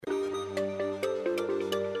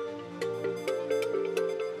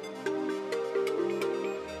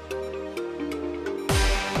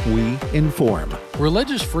we inform.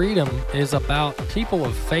 Religious freedom is about people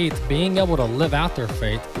of faith being able to live out their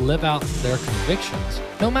faith, live out their convictions,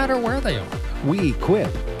 no matter where they are. We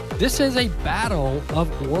quip. This is a battle of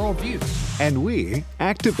worldviews. And we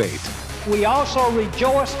activate. We also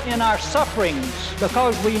rejoice in our sufferings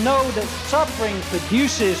because we know that suffering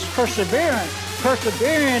produces perseverance,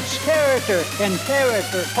 perseverance, character, and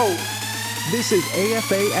character, hope. This is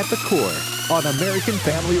AFA at the Core on American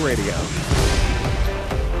Family Radio.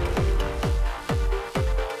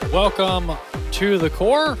 Welcome to the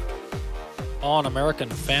Core on American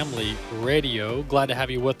Family Radio. Glad to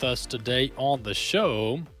have you with us today on the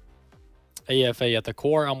show. AFA at the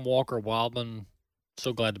Core. I'm Walker Wildman.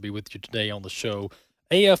 So glad to be with you today on the show.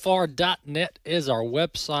 AFR.net is our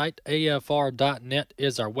website. AFR.net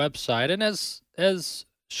is our website. And as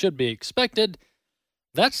should be expected,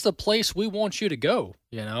 that's the place we want you to go.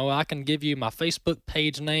 You know, I can give you my Facebook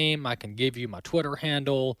page name. I can give you my Twitter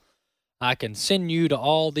handle. I can send you to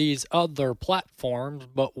all these other platforms,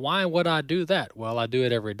 but why would I do that? Well, I do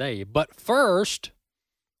it every day. But first,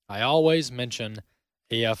 I always mention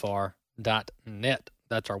AFR.net.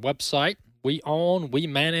 That's our website. We own, we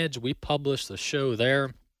manage, we publish the show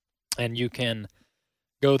there, and you can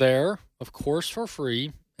go there, of course, for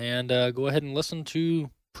free, and go ahead and listen to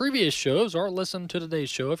previous shows or listen to today's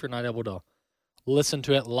show if you're not able to listen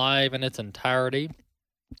to it live in its entirety.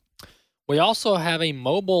 We also have a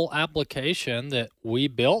mobile application that we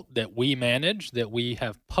built, that we manage, that we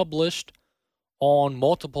have published on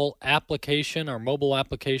multiple mobile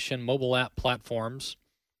app platforms,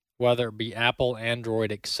 whether it be Apple,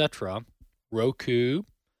 Android, etc., Roku,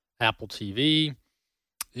 Apple TV,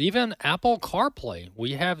 even Apple CarPlay.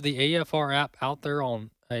 We have the AFR app out there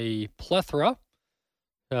on a plethora,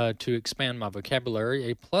 to expand my vocabulary,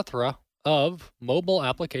 a plethora of mobile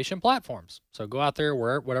application platforms. So go out there,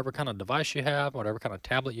 whatever kind of device you have, whatever kind of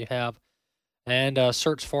tablet you have, and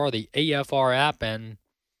search for the AFR app, and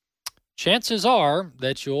chances are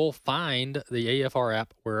that you'll find the AFR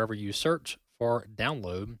app wherever you search for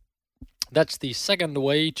download. That's the second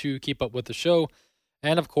way to keep up with the show.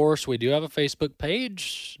 And, of course, we do have a Facebook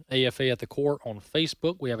page, AFA at the Core on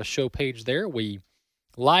Facebook. We have a show page there. We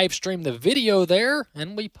live stream the video there,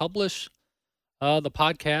 and we publish the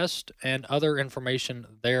podcast and other information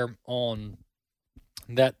there on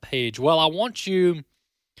that page. Well, I want to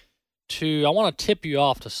tip you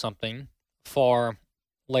off to something for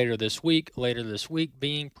later this week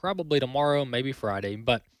being probably tomorrow, maybe Friday,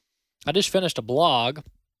 but I just finished a blog,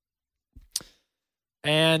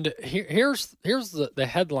 and here's the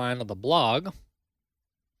headline of the blog,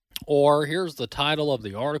 or here's the title of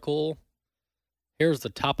the article, here's the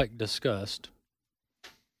topic discussed.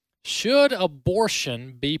 Should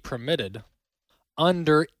abortion be permitted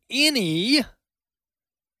under any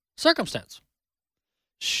circumstance?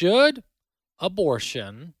 Should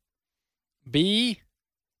abortion be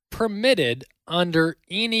permitted under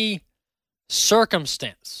any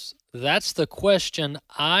circumstance? That's the question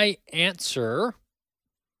I answer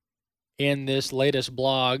in this latest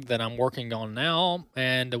blog that I'm working on now,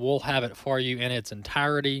 and we'll have it for you in its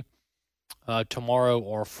entirety tomorrow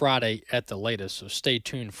or Friday at the latest. So stay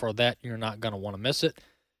tuned for that. You're not going to want to miss it.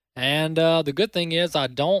 And the good thing is I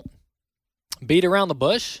don't beat around the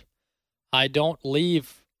bush. I don't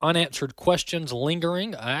leave unanswered questions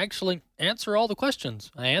lingering. I actually answer all the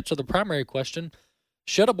questions. I answer the primary question: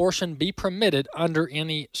 should abortion be permitted under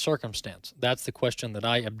any circumstance? That's the question that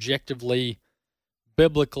I objectively,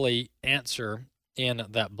 biblically answer in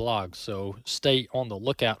that blog. So stay on the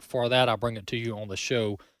lookout for that. I'll bring it to you on the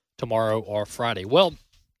show tomorrow or Friday. Well,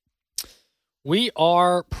 we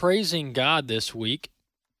are praising God this week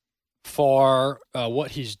for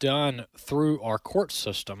what he's done through our court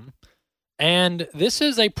system. And this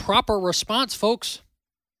is a proper response, folks.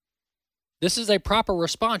 This is a proper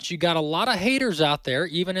response. You got a lot of haters out there,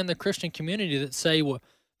 even in the Christian community, that say, well,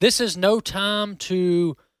 this is no time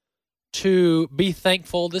to be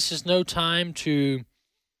thankful. This is no time to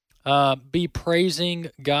be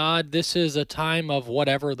praising God. This is a time of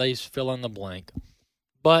whatever, they fill in the blank.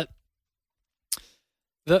 But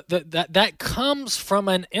that comes from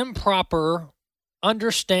an improper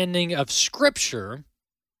understanding of Scripture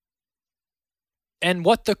and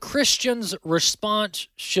what the Christian's response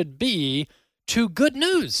should be to good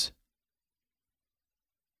news.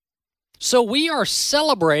 So we are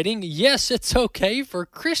celebrating. Yes, it's okay for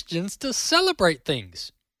Christians to celebrate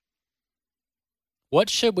things. What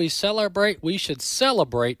should we celebrate? We should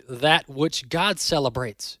celebrate that which God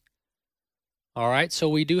celebrates. All right, so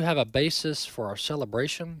we do have a basis for our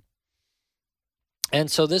celebration. And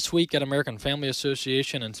so this week at American Family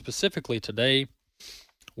Association, and specifically today,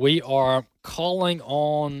 we are calling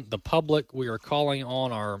on the public. We are calling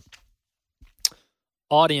on our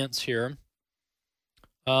audience here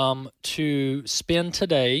to spend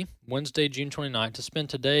today, Wednesday, June 29th, to spend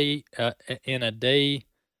today in a day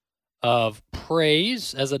of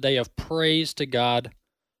praise, as a day of praise to God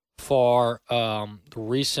for the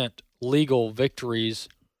recent legal victories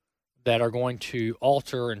that are going to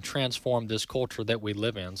alter and transform this culture that we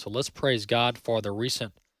live in. So let's praise God for the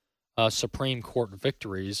recent Supreme Court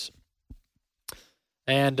victories.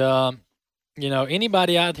 And,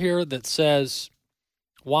 anybody out here that says,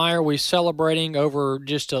 why are we celebrating over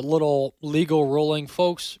just a little legal ruling,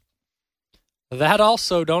 folks? That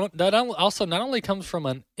also not only comes from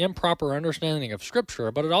an improper understanding of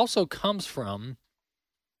Scripture, but it also comes from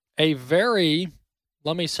a very,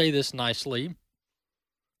 let me say this nicely,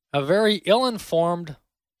 a very ill-informed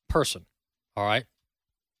person, all right,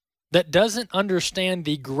 that doesn't understand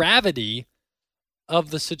the gravity of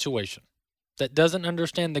the situation, that doesn't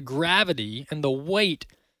understand the gravity and the weight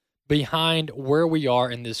behind where we are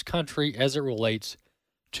in this country as it relates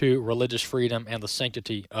to religious freedom and the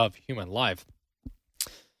sanctity of human life.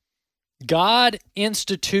 God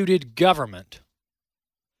instituted government.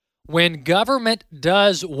 When government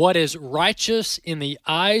does what is righteous in the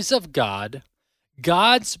eyes of God,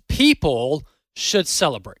 God's people should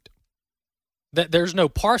celebrate. That there's no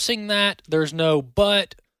parsing that, there's no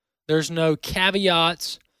but, there's no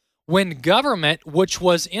caveats. When government, which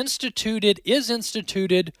was instituted, is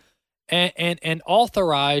instituted and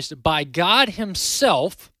authorized by God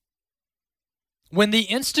Himself, when the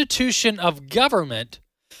institution of government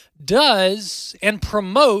does and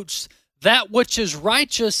promotes that which is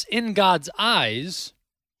righteous in God's eyes,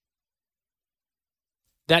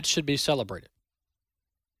 that should be celebrated.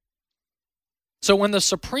 So when the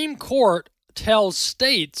Supreme Court tells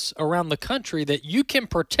states around the country that you can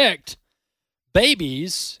protect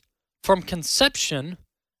babies from conception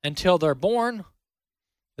until they're born,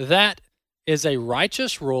 that is a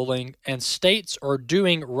righteous ruling, and states are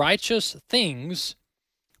doing righteous things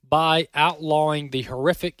by outlawing the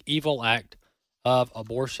horrific evil act of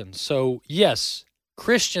abortion. So, yes,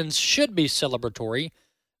 Christians should be celebratory.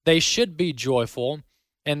 They should be joyful.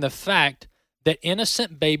 And the fact that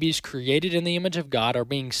innocent babies created in the image of God are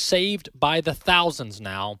being saved by the thousands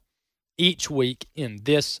now each week in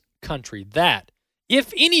this country. That,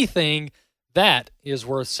 if anything, that is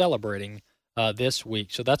worth celebrating this week.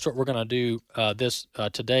 So that's what we're going to do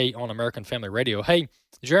today on American Family Radio. Hey,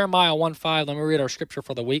 Jeremiah 1:5, let me read our scripture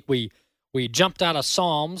for the week. We jumped out of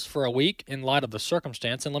Psalms for a week in light of the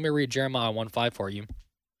circumstance, and let me read Jeremiah 1:5 for you.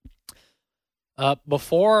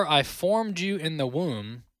 Before I formed you in the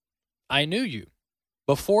womb, I knew you.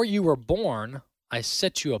 Before you were born, I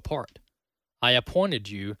set you apart. I appointed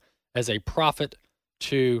you as a prophet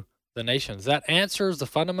to the nations. That answers the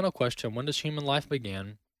fundamental question, when does human life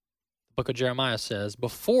begin? The book of Jeremiah says,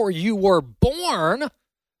 before you were born,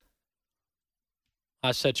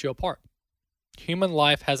 I set you apart. Human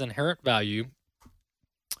life has inherent value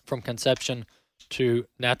from conception to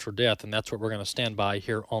natural death, and that's what we're going to stand by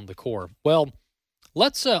here on the core. Well,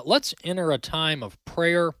 let's enter a time of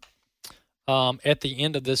prayer. At the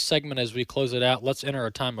end of this segment, as we close it out, let's enter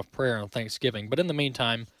a time of prayer and thanksgiving. But in the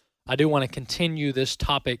meantime, I do want to continue this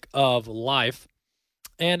topic of life,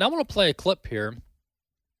 and I want to play a clip here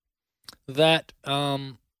that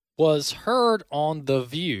was heard on The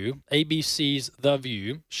View, ABC's The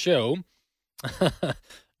View show.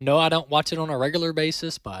 No, I don't watch it on a regular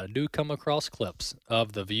basis, but I do come across clips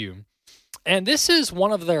of The View. And this is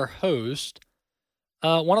one of their hosts,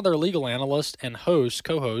 one of their legal analysts and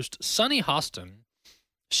co-host, Sunny Hostin.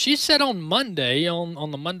 She said on Monday,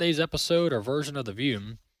 on the Monday's episode or version of The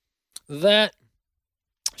View, that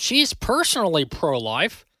she's personally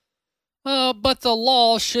pro-life, but the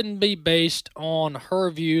law shouldn't be based on her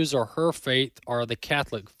views or her faith or the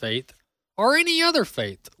Catholic faith or any other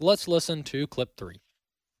faith. Let's listen to clip 3.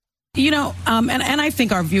 And I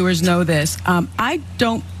think our viewers know this. I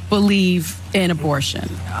don't believe in abortion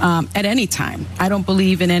at any time. I don't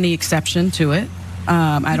believe in any exception to it.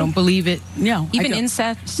 I don't believe it. No, even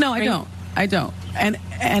incest. No, I don't. I don't.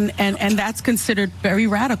 And that's considered very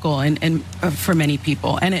radical and for many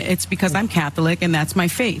people. And it's because I'm Catholic and that's my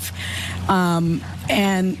faith.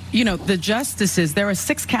 The justices, there are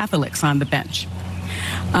 6 Catholics on the bench.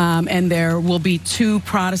 And there will be 2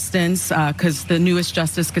 Protestants because the newest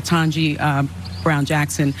Justice Ketanji Brown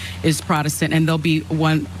Jackson is Protestant, and there'll be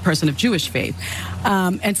 1 person of Jewish faith.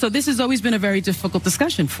 And so this has always been a very difficult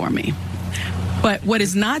discussion for me. But what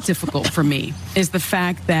is not difficult for me is the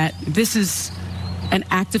fact that this is an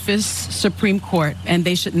activist Supreme Court, and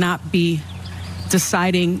they should not be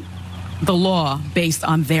deciding the law based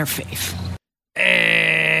on their faith.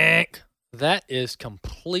 That is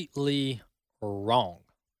completely wrong.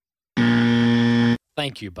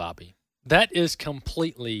 Thank you, Bobby. That is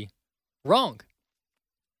completely wrong.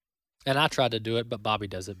 And I tried to do it, but Bobby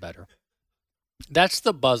does it better. That's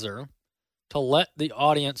the buzzer to let the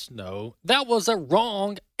audience know that was a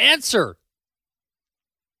wrong answer.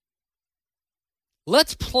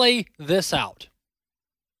 Let's play this out.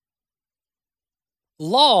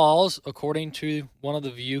 Laws, according to one of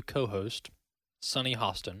the View co-hosts, Sunny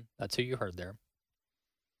Hostin, that's who you heard there.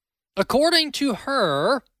 According to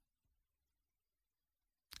her,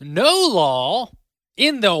 no law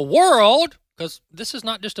in the world, because this is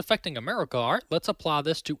not just affecting America, all right? Let's apply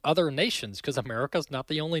this to other nations, because America's not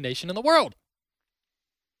the only nation in the world.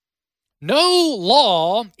 No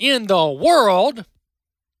law in the world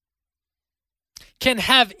can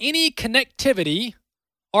have any connectivity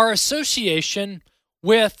or association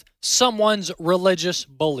with someone's religious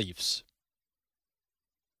beliefs.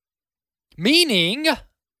 Meaning,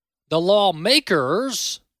 the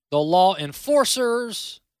lawmakers, the law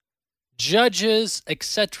enforcers, judges,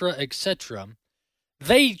 etc.,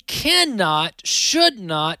 they cannot, should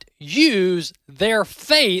not use their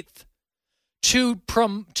faith to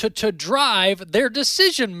drive their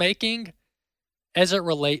decision-making as it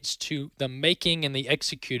relates to the making and the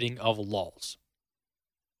executing of laws.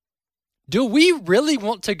 Do we really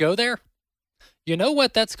want to go there? You know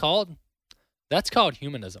what that's called? That's called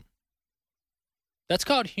humanism. That's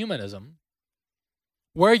called humanism,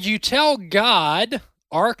 where you tell God,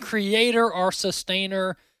 our creator, our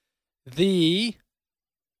sustainer, the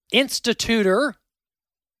institutor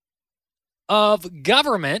of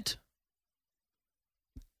government,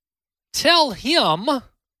 tell him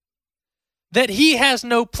that he has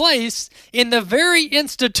no place in the very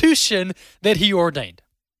institution that he ordained.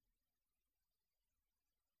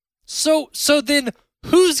 So then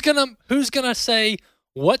who's gonna say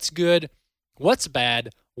what's good, what's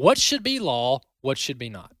bad, what should be law, what should be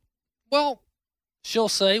not? Well, she'll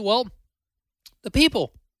say, well, the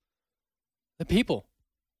people,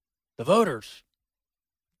 the voters,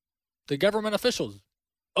 the government officials.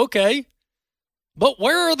 Okay, but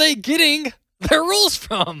where are they getting their rules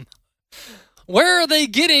from? Where are they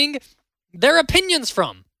getting their opinions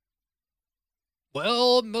from?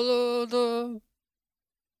 Well,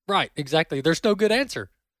 right, exactly. There's no good answer.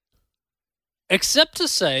 Except to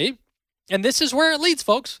say, and this is where it leads,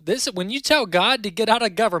 folks. When you tell God to get out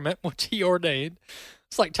of government, which he ordained,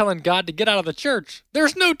 it's like telling God to get out of the church.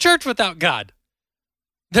 There's no church without God.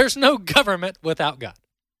 There's no government without God.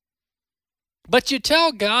 But you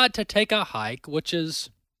tell God to take a hike, which is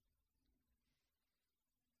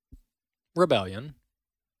rebellion.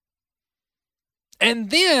 And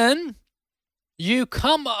then you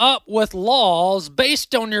come up with laws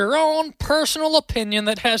based on your own personal opinion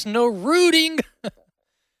that has no rooting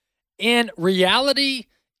in reality,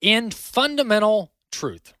 in fundamental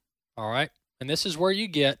truth. All right? And this is where you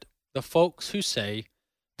get the folks who say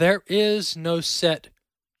there is no set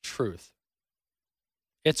truth.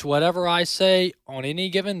 It's whatever I say on any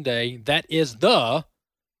given day, that is the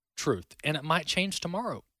truth. And it might change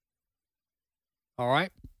tomorrow. All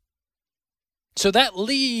right? So that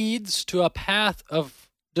leads to a path of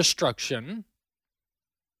destruction.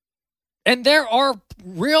 And there are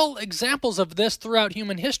real examples of this throughout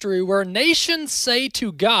human history where nations say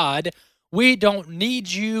to God, we don't need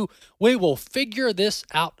you. We will figure this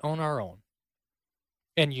out on our own.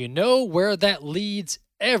 And you know where that leads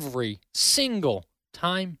every single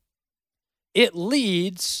time? It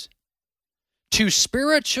leads to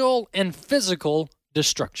spiritual and physical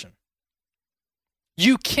destruction.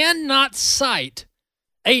 You cannot cite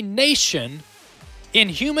a nation in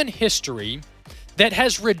human history that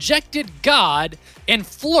has rejected God and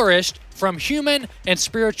flourished from human and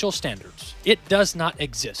spiritual standards. It does not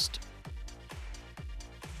exist.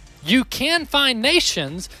 You can find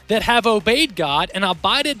nations that have obeyed God and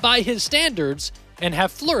abided by his standards and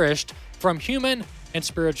have flourished from human and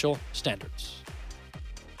spiritual standards.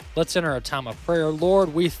 Let's enter a time of prayer.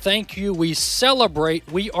 Lord, we thank you. We celebrate.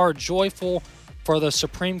 We are joyful for the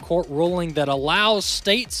Supreme Court ruling that allows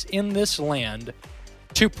states in this land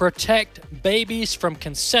to protect babies from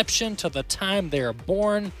conception to the time they are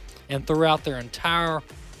born and throughout their entire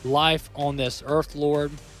life on this earth,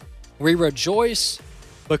 Lord. We rejoice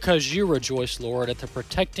because you rejoice, Lord, at the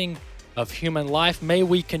protecting of human life. May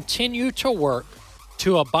we continue to work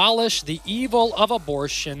to abolish the evil of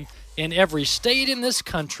abortion in every state in this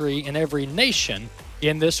country and every nation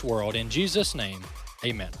in this world. In Jesus' name,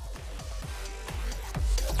 amen.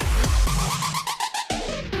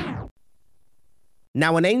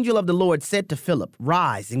 Now an angel of the Lord said to Philip,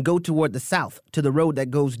 "Rise and go toward the south to the road that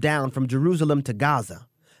goes down from Jerusalem to Gaza.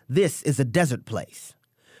 This is a desert place."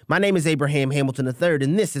 My name is Abraham Hamilton III,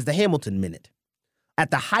 and this is the Hamilton Minute. At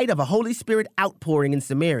the height of a Holy Spirit outpouring in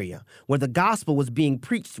Samaria, where the gospel was being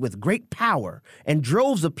preached with great power and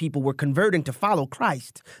droves of people were converting to follow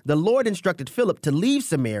Christ, the Lord instructed Philip to leave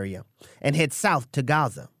Samaria and head south to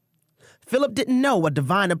Gaza. Philip didn't know a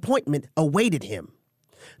divine appointment awaited him.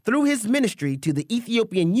 Through his ministry to the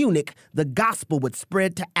Ethiopian eunuch, the gospel would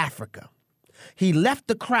spread to Africa. He left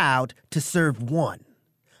the crowd to serve one.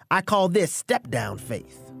 I call this step-down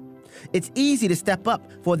faith. It's easy to step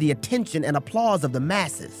up for the attention and applause of the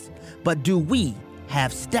masses, but do we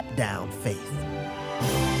have step-down faith?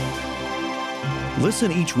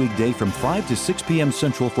 Listen each weekday from 5 to 6 p.m.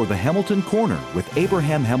 Central for the Hamilton Corner with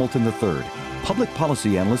Abraham Hamilton III, Public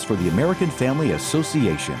Policy Analyst for the American Family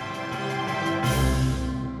Association.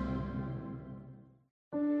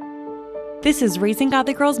 This is Raising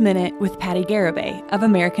Godly Girls Minute with Patty Garibay of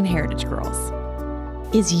American Heritage Girls.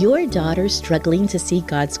 Is your daughter struggling to see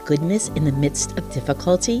God's goodness in the midst of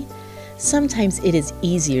difficulty? Sometimes it is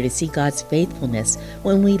easier to see God's faithfulness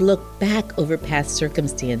when we look back over past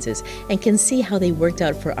circumstances and can see how they worked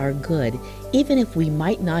out for our good, even if we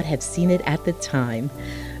might not have seen it at the time.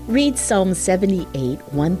 Read Psalm 78,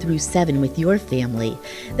 1-7 with your family.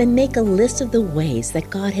 Then make a list of the ways that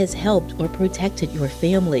God has helped or protected your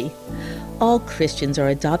family. All Christians are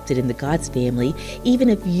adopted into God's family. Even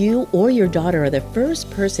if you or your daughter are the first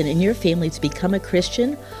person in your family to become a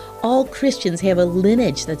Christian, all Christians have a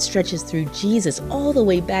lineage that stretches through Jesus all the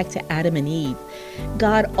way back to Adam and Eve.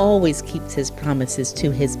 God always keeps his promises to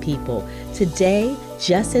his people, today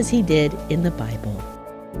just as he did in the Bible.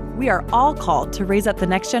 We are all called to raise up the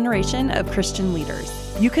next generation of Christian leaders.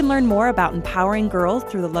 You can learn more about empowering girls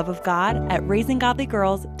through the love of God at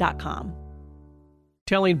raisinggodlygirls.com.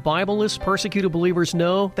 Telling Bibleless, persecuted believers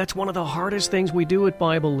no, that's one of the hardest things we do at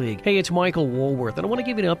Bible League. Hey, it's Michael Woolworth, and I want to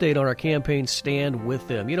give you an update on our campaign Stand With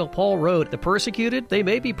Them. You know, Paul wrote, the persecuted, they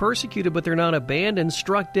may be persecuted, but they're not abandoned,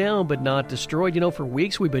 struck down, but not destroyed. You know, for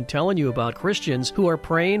weeks we've been telling you about Christians who are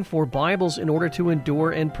praying for Bibles in order to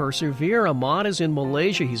endure and persevere. Ahmad is in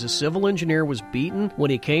Malaysia. He's a civil engineer, was beaten.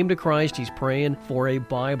 When he came to Christ, he's praying for a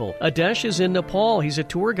Bible. Adesh is in Nepal. He's a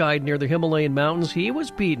tour guide near the Himalayan mountains. He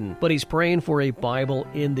was beaten, but he's praying for a Bible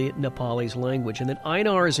in the Nepalese language. And then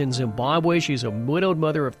Einar is in Zimbabwe. She's a widowed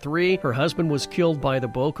mother of 3. Her husband was killed by the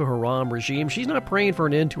Boko Haram regime. She's not praying for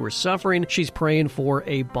an end to her suffering. She's praying for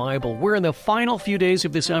a Bible. We're in the final few days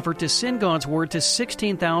of this effort to send God's Word to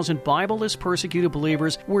 16,000 Bibleless persecuted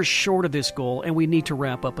believers. We're short of this goal, and we need to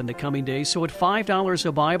wrap up in the coming days. So at $5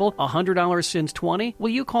 a Bible, $100 sends 20. Will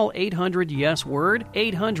you call 800-YES-WORD?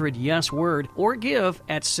 800-YES-WORD, or give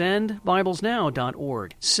at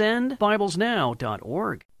sendbiblesnow.org. Sendbiblesnow.org.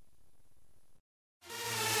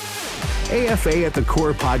 AFA at the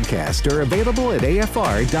Core podcast are available at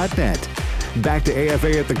afr.net. Back to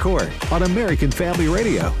AFA at the Core on American Family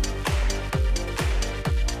Radio.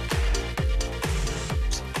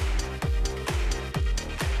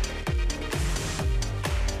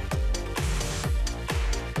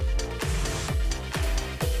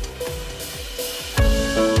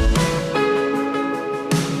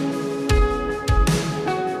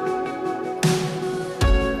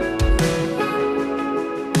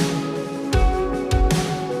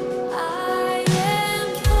 I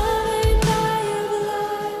am covered by your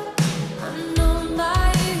blood. I'm known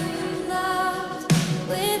by you.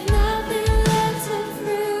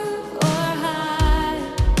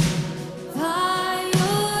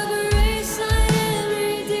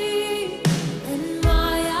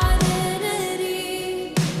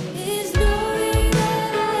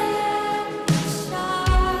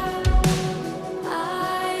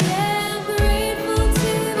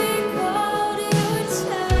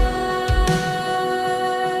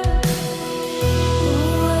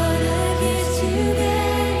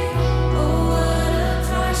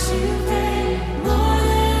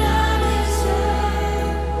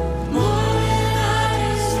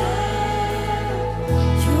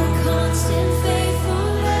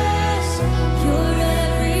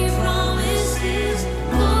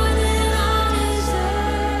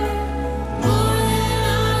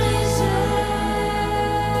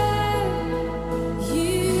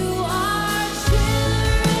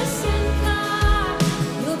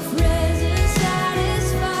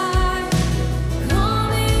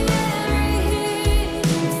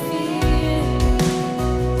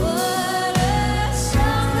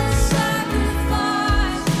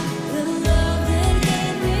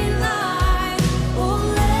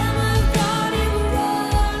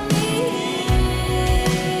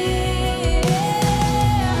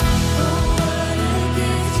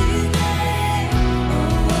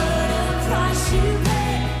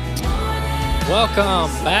 Welcome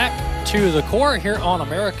back to the Core here on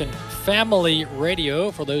American Family Radio.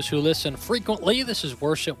 For those who listen frequently, this is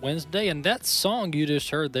Worship Wednesday, and that song you just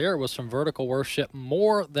heard there was from Vertical Worship,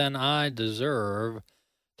 More Than I Deserve,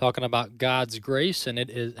 talking about God's grace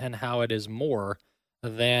and how it is more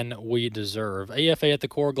than we deserve. AFA at the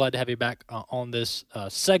Core, glad to have you back on this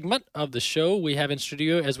segment of the show. We have in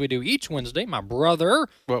studio, as we do each Wednesday, my brother,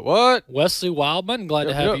 Wesley Wildman. Glad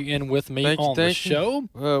to have you in with me on the show.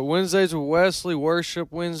 Wednesdays with Wesley,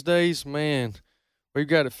 Worship Wednesdays, man, we've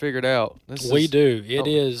got it figured out. We do.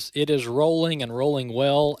 It is rolling and rolling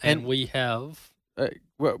well, and we have...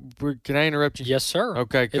 can I interrupt you? Yes, sir.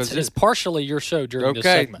 Okay. It's partially your show during this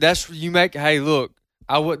segment. That's you make. Hey, look,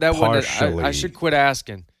 I should quit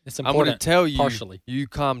asking. It's I'm important. going to tell you. Partially. You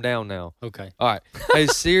calm down now. Okay. All right. Hey,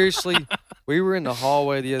 seriously, we were in the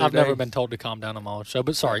hallway the other day. I've never been told to calm down on my own show,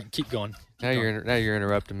 but sorry, keep going. Now you're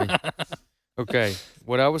interrupting me. Okay.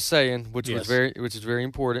 What I was saying, which is very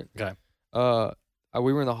important. Okay.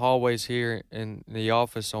 We were in the hallways here in the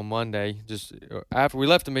office on Monday. Just after we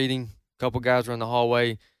left the meeting, a couple guys were in the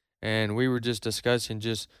hallway, and we were just discussing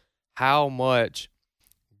just how much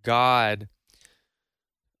God.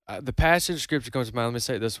 The passage of Scripture comes to mind. Let me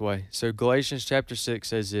say it this way. So Galatians chapter 6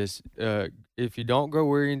 says this: if you don't grow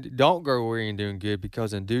weary in doing good,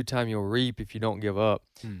 because in due time you'll reap if you don't give up.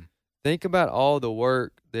 Think about all the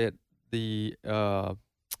work that the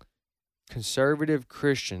conservative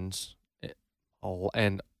Christians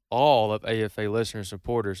and all of AFA listeners,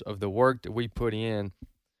 supporters of the work that we put in,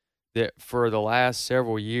 that for the last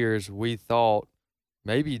several years we thought,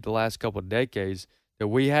 maybe the last couple of decades, that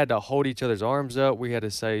we had to hold each other's arms up. We had to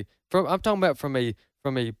say, I'm talking about from a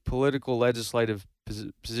political legislative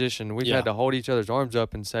position, we've had to hold each other's arms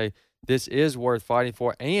up and say, this is worth fighting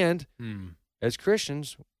for. And as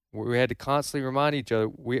Christians, we had to constantly remind each other,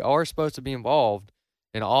 we are supposed to be involved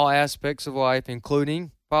in all aspects of life, including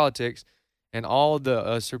politics, and all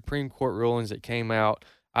the Supreme Court rulings that came out.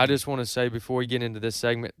 I just want to say, before we get into this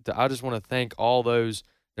segment, I just want to thank all those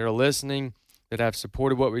that are listening, that have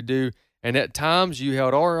supported what we do. And at times, you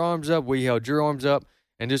held our arms up, we held your arms up,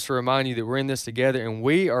 and just to remind you that we're in this together, and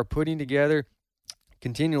we are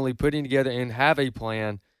continually putting together, and have a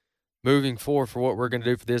plan moving forward for what we're going to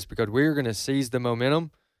do for this, because we are going to seize the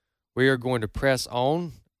momentum. We are going to press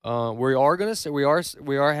on. We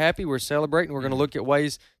are happy. We're celebrating. We're going to look at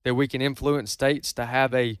ways that we can influence states to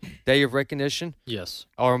have a day of recognition. Yes.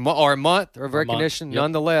 Or a month of recognition. Yep.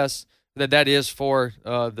 Nonetheless, that is for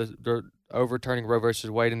the overturning Roe versus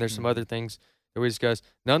Wade, and there's some other things that we discussed.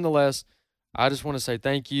 Nonetheless, I just want to say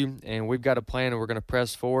thank you, and we've got a plan, and we're going to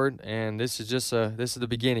press forward, and this is the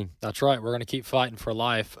beginning. That's right. We're going to keep fighting for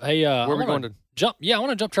life. Hey, where are we going to jump? Yeah, I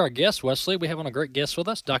want to jump to our guest, Wesley. We have a great guest with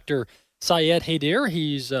us, Dr. Syed Haider.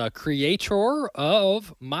 He's creator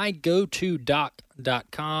of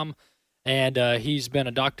mygotodoc.com, and he's been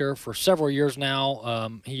a doctor for several years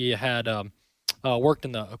now. He had worked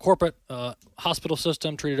in the corporate hospital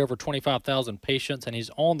system, treated over 25,000 patients, and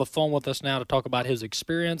he's on the phone with us now to talk about his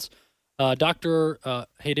experience. Dr.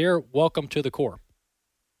 Haider, welcome to the Core.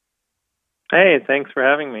 Hey, thanks for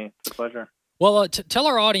having me. It's a pleasure. Well, tell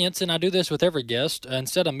our audience, and I do this with every guest,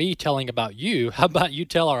 instead of me telling about you, how about you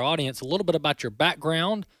tell our audience a little bit about your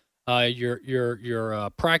background,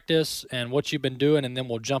 your practice, and what you've been doing, and then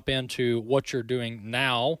we'll jump into what you're doing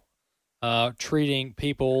now, treating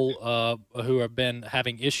people who have been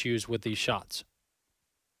having issues with these shots.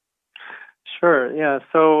 Sure, yeah.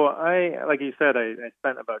 So like you said, I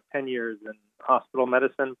spent about 10 years in hospital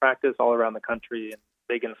medicine practice all around the country, and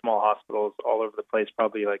big and small hospitals all over the place,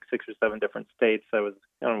 probably like 6 or 7 different states. I was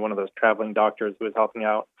one of those traveling doctors who was helping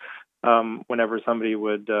out whenever somebody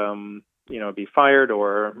would, be fired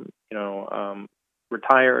or,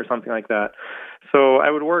 retire or something like that. So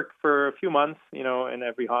I would work for a few months, in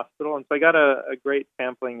every hospital. And so I got a great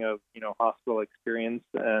sampling of, hospital experience.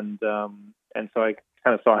 And so I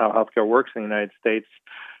kind of saw how healthcare works in the United States.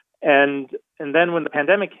 And then when the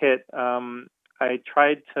pandemic hit, I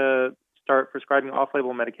tried to start prescribing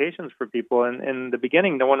off-label medications for people. And in the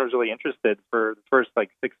beginning, no one was really interested for the first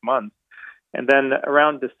 6 months. And then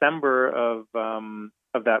around December of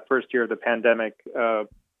that first year of the pandemic,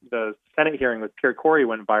 the Senate hearing with Pierre Corey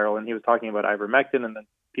went viral, and he was talking about ivermectin, and then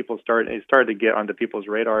it started to get onto people's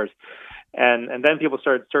radars. And then people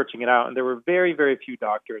started searching it out, and there were very, very few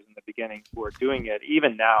doctors in the beginning who were doing it.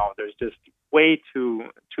 Even now, there's just way too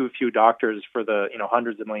few doctors for the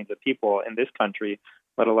hundreds of millions of people in this country,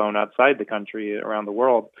 let alone outside the country, around the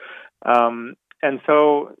world. And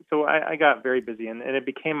so I got very busy, and it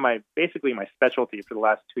became basically my specialty for the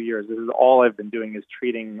last 2 years. This is all I've been doing, is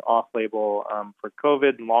treating off-label for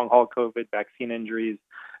COVID, long-haul COVID, vaccine injuries.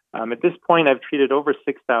 At this point, I've treated over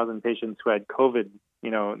 6,000 patients who had COVID,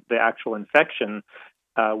 the actual infection,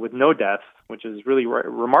 with no deaths, which is really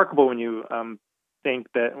remarkable when you think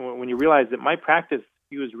that when you realize that my practice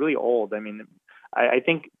skews really old. I mean, I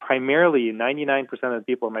think primarily 99% of the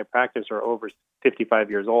people in my practice are over 55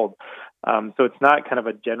 years old. So it's not kind of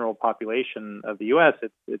a general population of the U.S.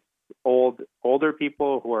 It's older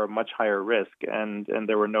people who are much higher risk, and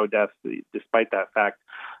there were no deaths despite that fact.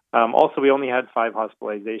 Also, we only had 5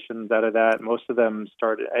 hospitalizations out of that. Most of them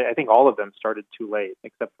started, I think all of them started too late,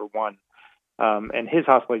 except for one. And his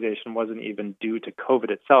hospitalization wasn't even due to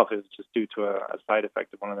COVID itself. It was just due to a side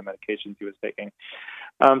effect of one of the medications he was taking.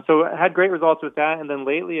 So I had great results with that. And then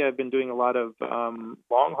lately I've been doing a lot of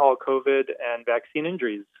long-haul COVID and vaccine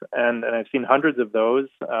injuries. And I've seen hundreds of those,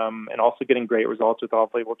 and also getting great results with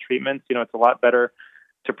off-label treatments. It's a lot better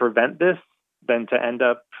to prevent this than to end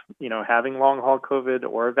up, having long-haul COVID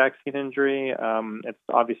or a vaccine injury. It's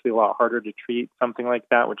obviously a lot harder to treat something like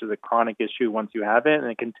that, which is a chronic issue once you have it.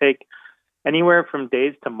 And it can take anywhere from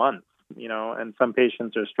days to months, and some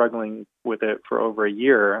patients are struggling with it for over a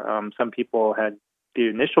year. Some people had the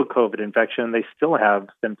initial COVID infection, they still have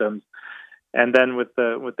symptoms. And then with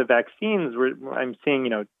the vaccines, I'm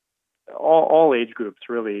seeing, all age groups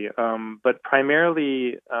really, but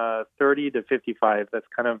primarily 30 to 55. That's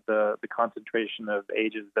kind of the concentration of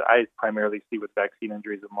ages that I primarily see with vaccine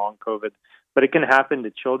injuries and long COVID. But it can happen to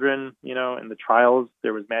children, in the trials.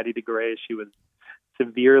 There was Maddie DeGray. She was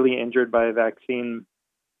severely injured by a vaccine,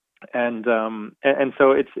 and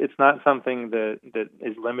so it's not something that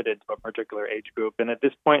is limited to a particular age group. And at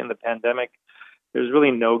this point in the pandemic, there's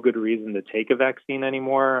really no good reason to take a vaccine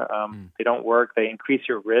anymore. They don't work. They increase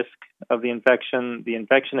your risk of the infection. The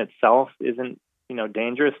infection itself isn't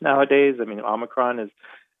dangerous nowadays. I mean, Omicron is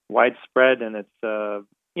widespread, and it's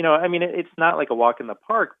it's not like a walk in the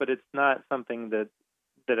park, but it's not something that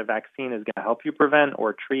a vaccine is going to help you prevent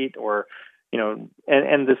or treat or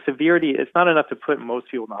and the severity, it's not enough to put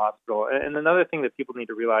most people in the hospital. And another thing that people need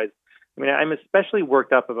to realize, I'm especially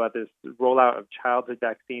worked up about this rollout of childhood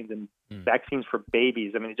vaccines and vaccines for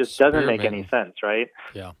babies. It just doesn't make any sense, right?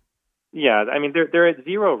 Yeah. Yeah, they're at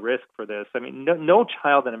zero risk for this. No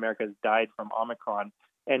child in America has died from Omicron,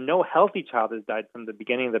 and no healthy child has died from the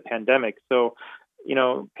beginning of the pandemic. So,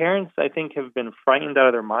 parents, I think, have been frightened out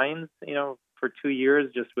of their minds, for 2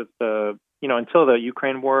 years, just with the, until the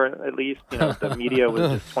Ukraine war, at least, the media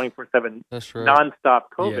was just 24/7 nonstop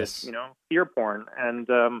COVID, Yes. Fear porn. And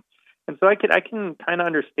so I can kind of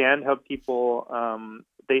understand how people,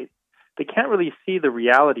 they can't really see the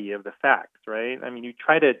reality of the facts, right? You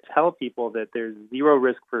try to tell people that there's zero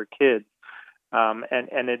risk for kids,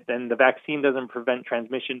 and the vaccine doesn't prevent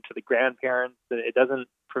transmission to the grandparents. It doesn't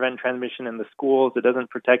prevent transmission in the schools. It doesn't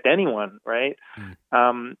protect anyone, right?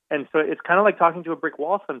 And so it's kind of like talking to a brick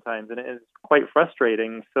wall sometimes, and it's quite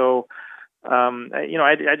frustrating. So,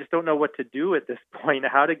 I just don't know what to do at this point,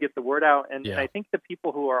 how to get the word out. And I think the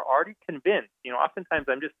people who are already convinced, oftentimes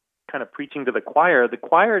I'm just kind of preaching to the choir. The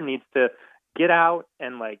choir needs to get out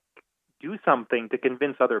and do something to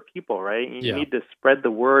convince other people, right? You need to spread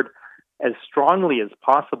the word as strongly as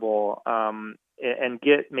possible, and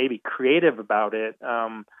get maybe creative about it.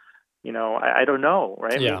 I don't know,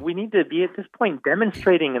 right? Yeah. We need to be at this point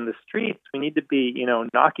demonstrating in the streets. We need to be,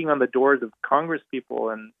 knocking on the doors of Congress people,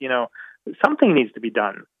 and something needs to be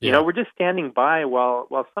done. We're just standing by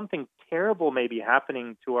while something terrible may be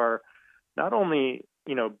happening to our, not only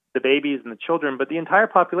the babies and the children, but the entire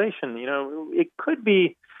population. It could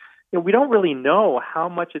be. We don't really know how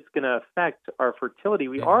much it's going to affect our fertility.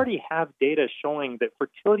 We already have data showing that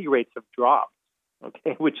fertility rates have dropped,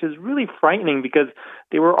 okay, which is really frightening because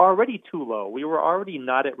they were already too low. We were already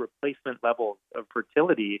not at replacement levels of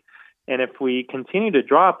fertility. And if we continue to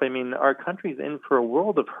drop, our country's in for a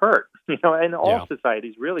world of hurt, and all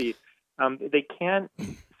societies really,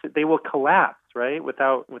 they will collapse, right,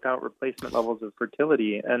 without replacement levels of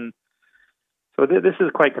fertility. And so this is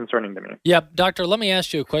quite concerning to me. Yeah, Doctor, let me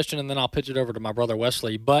ask you a question, and then I'll pitch it over to my brother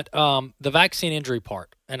Wesley. But the vaccine injury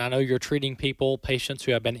part, and I know you're treating patients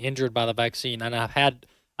who have been injured by the vaccine, and I've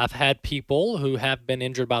had people who have been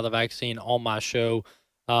injured by the vaccine on my show.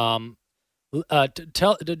 Talk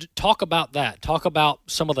about that. Talk about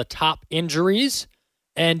some of the top injuries,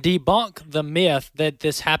 and debunk the myth that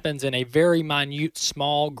this happens in a very minute,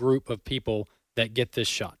 small group of people that get this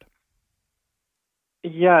shot.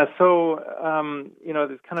 Yeah, so,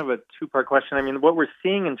 there's kind of a two-part question. What we're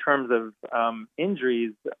seeing in terms of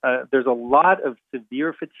injuries, there's a lot of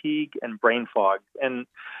severe fatigue and brain fog. And,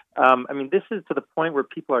 this is to the point where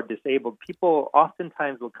people are disabled. People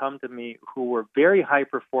oftentimes will come to me who were very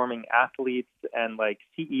high-performing athletes and,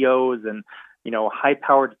 CEOs, and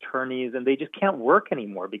high-powered attorneys, and they just can't work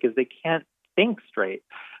anymore because they can't think straight.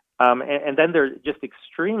 And then they're just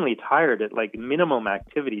extremely tired at like minimum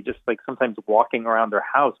activity, just like sometimes walking around their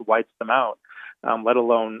house wipes them out, let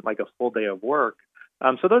alone like a full day of work.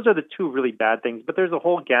 So those are the two really bad things. But there's a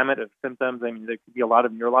whole gamut of symptoms. I mean, there could be a lot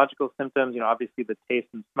of neurological symptoms, obviously the taste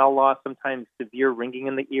and smell loss, sometimes severe ringing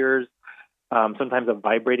in the ears, sometimes a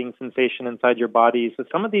vibrating sensation inside your body. So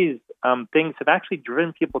some of these things have actually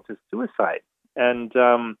driven people to suicide. And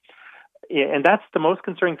that's the most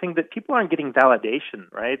concerning thing, that people aren't getting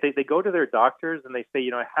validation, right? They go to their doctors and they say,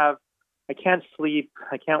 I can't sleep,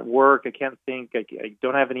 I can't work, I can't think, I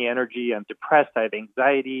don't have any energy, I'm depressed, I have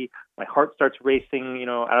anxiety, my heart starts racing,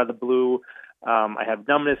 out of the blue, I have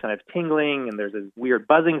numbness and I have tingling, and there's this weird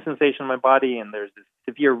buzzing sensation in my body, and there's this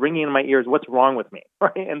severe ringing in my ears. What's wrong with me,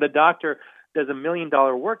 right? And the doctor does $1 million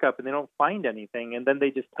workup and they don't find anything, and then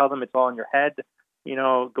they just tell them it's all in your head,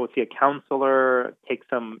 go see a counselor, take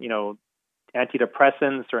some,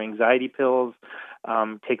 antidepressants or anxiety pills,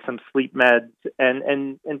 take some sleep meds,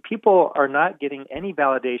 and people are not getting any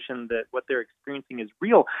validation that what they're experiencing is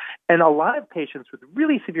real. And a lot of patients with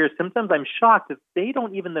really severe symptoms, I'm shocked that they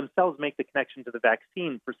don't even themselves make the connection to the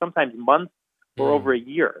vaccine for sometimes months or over a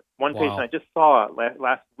year. One patient I just saw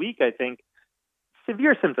last week, I think,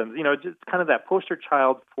 severe symptoms, just kind of that poster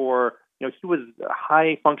child for, he was a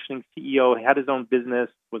high-functioning CEO, he had his own business,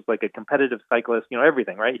 was like a competitive cyclist,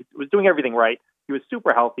 everything, right? He was doing everything right. He was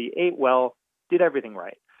super healthy, ate well, did everything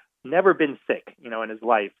right. Never been sick, in his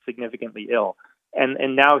life, significantly ill.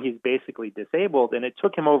 And now he's basically disabled, and it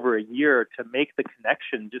took him over a year to make the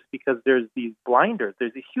connection just because there's these blinders.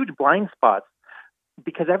 There's these huge blind spots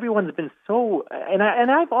because everyone's been so... And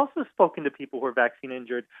I've also spoken to people who are vaccine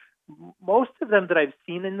injured. Most of them that I've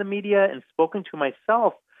seen in the media and spoken to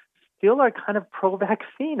myself still are kind of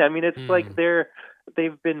pro-vaccine. I mean, it's like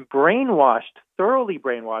they've been brainwashed, thoroughly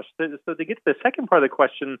brainwashed. So to get to the second part of the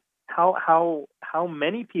question, how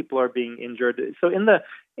many people are being injured? So in the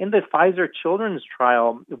Pfizer children's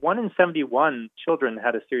trial, 1 in 71 children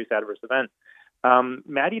had a serious adverse event.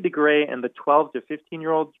 Maddie DeGray and the 12 to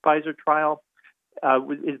 15-year-old Pfizer trial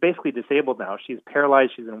is basically disabled now. She's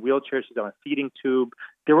paralyzed. She's in a wheelchair. She's on a feeding tube.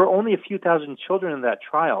 There were only a few thousand children in that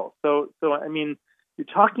trial. So I mean, you're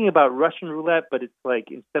talking about Russian roulette, but it's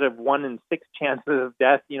like instead of 1 in 6 chances of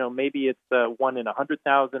death, maybe it's 1 in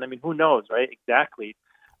 100,000. I mean, who knows, right? Exactly.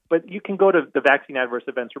 But you can go to the Vaccine Adverse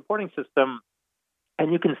Events Reporting System,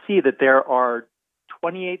 and you can see that there are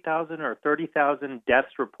 28,000 or 30,000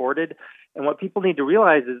 deaths reported. And what people need to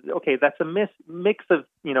realize is, okay, that's a mix of,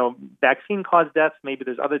 vaccine-caused deaths. Maybe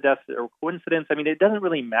there's other deaths that are coincidence. I mean, it doesn't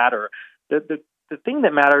really matter. The thing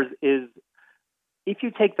that matters is if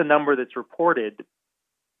you take the number that's reported,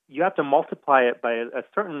 you have to multiply it by a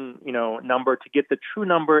certain, number to get the true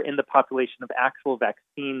number in the population of actual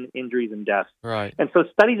vaccine injuries and deaths. Right. And so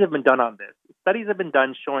studies have been done on this. Studies have been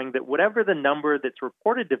done showing that whatever the number that's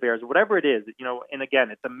reported to VAERS, whatever it is, and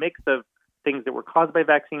again, it's a mix of things that were caused by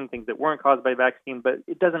vaccine, things that weren't caused by vaccine, but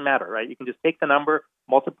it doesn't matter, right? You can just take the number,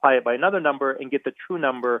 multiply it by another number, and get the true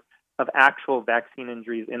number of actual vaccine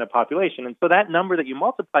injuries in a population. And so that number that you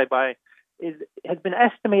multiply by has been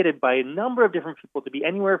estimated by a number of different people to be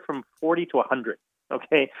anywhere from 40 to 100.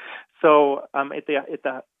 Okay, so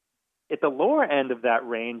at the lower end of that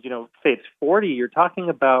range, say it's 40, you're talking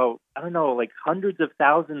about like hundreds of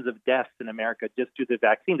thousands of deaths in America just due to the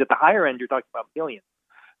vaccines. At the higher end, you're talking about millions.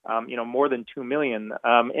 More than 2 million,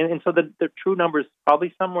 and so the true number is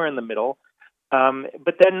probably somewhere in the middle.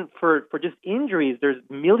 But then for just injuries, there's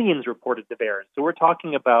millions reported to VAERS. So we're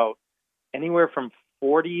talking about anywhere from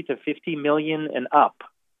 40 to 50 million and up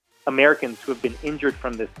Americans who have been injured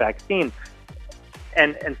from this vaccine.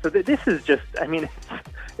 And so this is just,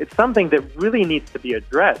 it's something that really needs to be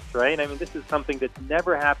addressed, right? I mean, this is something that's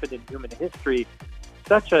never happened in human history.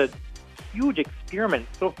 Such a huge experiment.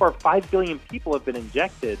 So far, 5 billion people have been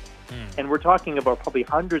injected, and we're talking about probably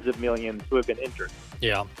hundreds of millions who have been injured.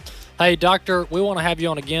 Yeah. Hey, Doctor, we want to have you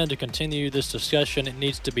on again to continue this discussion. It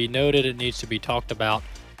needs to be noted. It needs to be talked about.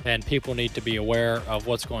 And people need to be aware of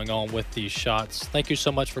what's going on with these shots. Thank you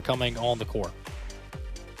so much for coming on The Core.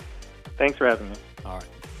 Thanks for having me. All right.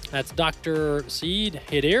 That's Dr. Saeed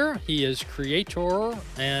Haider. He is creator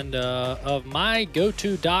and of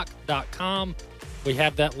mygotodoc.com. We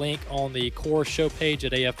have that link on the Core show page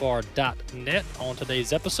at afr.net on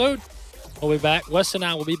today's episode. We'll be back. Wes and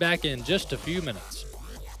I will be back in just a few minutes.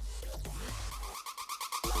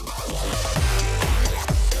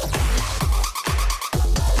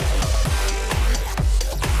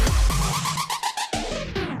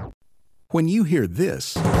 When you hear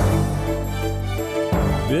this,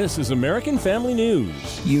 This is American Family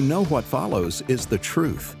News. You know what follows is the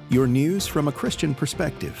truth. Your news from a Christian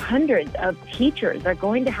perspective. Hundreds of teachers are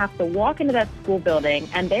going to have to walk into that school building,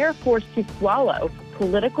 and they are forced to swallow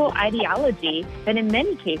political ideology that in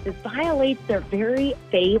many cases violates their very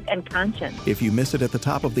faith and conscience. If you miss it at the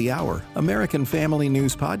top of the hour, American Family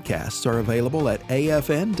News podcasts are available at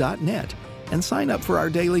afn.net. And sign up for our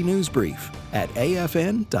daily news brief at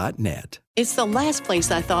afn.net. It's the last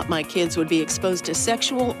place I thought my kids would be exposed to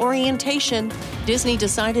sexual orientation. Disney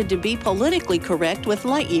decided to be politically correct with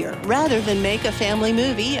Lightyear rather than make a family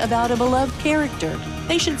movie about a beloved character.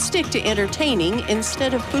 They should stick to entertaining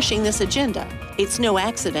instead of pushing this agenda. It's no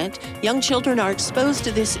accident. Young children are exposed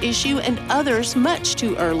to this issue and others much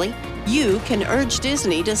too early. You can urge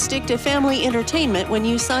Disney to stick to family entertainment when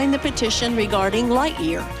you sign the petition regarding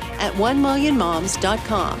Lightyear at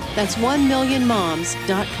 1millionmoms.com. That's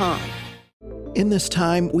 1millionmoms.com. In this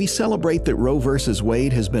time, we celebrate that Roe v.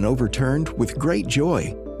 Wade has been overturned with great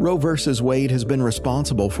joy. Roe v. Wade has been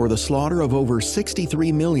responsible for the slaughter of over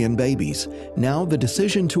 63 million babies. Now, the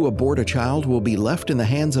decision to abort a child will be left in the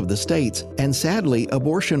hands of the states, and sadly,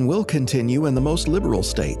 abortion will continue in the most liberal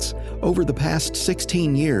states. Over the past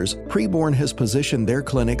 16 years, Preborn has positioned their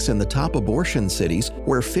clinics in the top abortion cities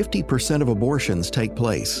where 50% of abortions take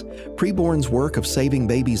place. Preborn's work of saving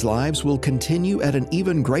babies' lives will continue at an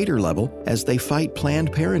even greater level as they fight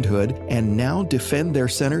Planned Parenthood and now defend their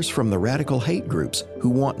centers from the radical hate groups who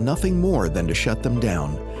want nothing more than to shut them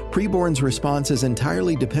down. Preborn's response is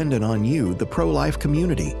entirely dependent on you, the pro-life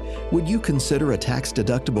community. Would you consider a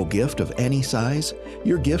tax-deductible gift of any size?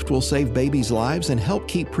 Your gift will save babies' lives and help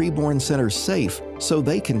keep Preborn centers safe so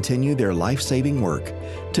they continue their life-saving work.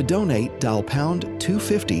 To donate, dial pound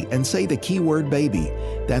 250 and say the keyword baby.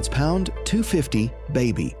 That's pound 250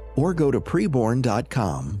 baby, or go to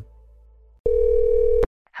preborn.com.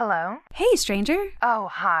 Hello? Hey, stranger. Oh,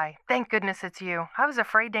 hi. Thank goodness it's you. I was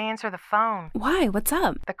afraid to answer the phone. Why? What's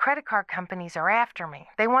up? The credit card companies are after me.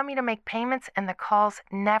 They want me to make payments and the calls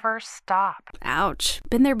never stop. Ouch.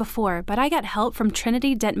 Been there before, but I got help from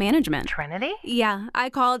Trinity Debt Management. Trinity? Yeah, I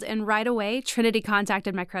called and right away Trinity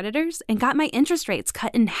contacted my creditors and got my interest rates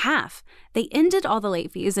cut in half. They ended all the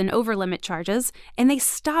late fees and overlimit charges, and they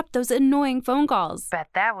stopped those annoying phone calls. Bet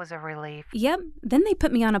that was a relief. Yep. Then they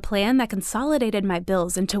put me on a plan that consolidated my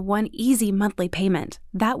bills into one easy monthly payment.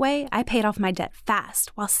 That way, I paid off my debt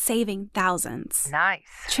fast while saving thousands. Nice.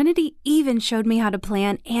 Trinity even showed me how to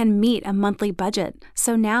plan and meet a monthly budget.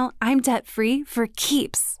 So now I'm debt-free for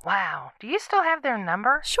keeps. Wow. Do you still have their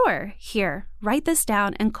number? Sure. Here, write this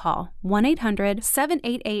down and call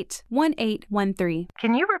 1-800-788-1813.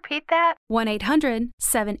 Can you repeat that?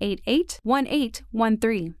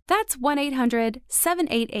 1-800-788-1813. That's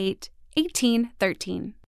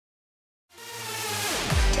 1-800-788-1813.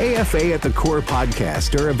 AFA at the Core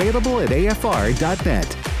podcast are available at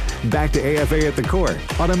afr.net. Back to AFA at the Core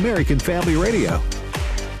on American Family Radio.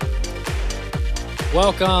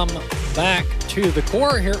 Welcome back to the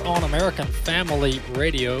Core here on American Family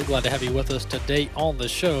Radio. Glad to have you with us today on the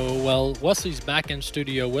show. Well, Wesley's back in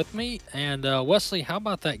studio with me. And Wesley, how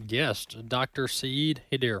about that guest, Dr. Saeed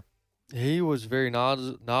Hidir? He was very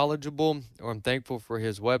knowledgeable. I'm thankful for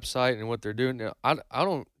his website and what they're doing. Now, I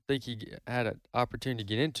don't think he had an opportunity to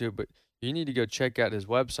get into it, but you need to go check out his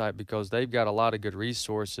website because they've got a lot of good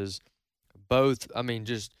resources, both,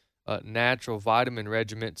 just natural vitamin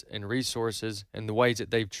regimens and resources and the ways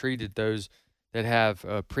that they've treated those that have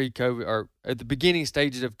pre-COVID or at the beginning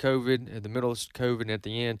stages of COVID, at the middle of COVID, and at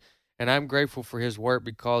the end. And I'm grateful for his work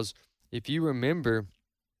because if you remember,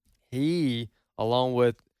 he, along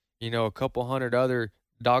with, a couple hundred other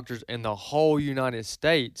doctors in the whole United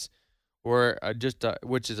States, were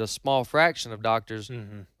which is a small fraction of doctors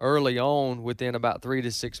early on, within about 3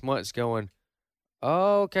 to 6 months, going,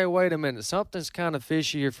 oh, okay, wait a minute, something's kind of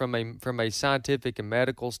fishy here from a scientific and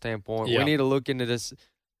medical standpoint. Yeah. We need to look into this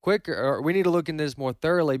quicker, or we need to look into this more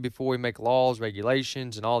thoroughly before we make laws,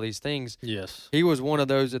 regulations, and all these things. Yes. He was one of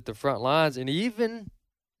those at the front lines, and even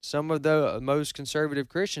some of the most conservative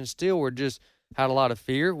Christians still had a lot of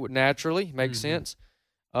fear, naturally, makes sense.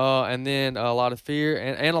 And then a lot of fear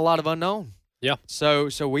and a lot of unknown. Yeah. So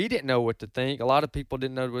we didn't know what to think. A lot of people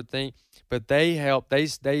didn't know what to think, but they helped. They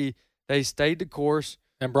stayed the course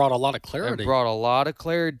and brought a lot of clarity.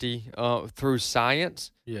 Through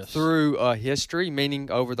science. Yes. Through history, meaning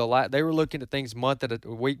over they were looking at things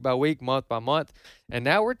week by week, month by month, and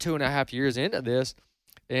now we're 2.5 years into this.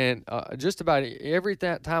 And just about every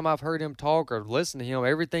time I've heard him talk or listen to him,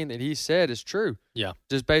 everything that he said is true. Yeah.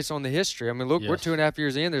 Just based on the history. I mean, look, we're 2.5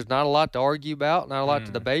 years in. There's not a lot to argue about, not a lot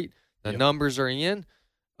to debate. The numbers are in.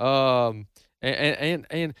 And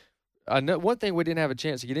one thing we didn't have a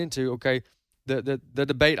chance to get into, okay, the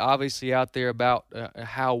debate obviously out there about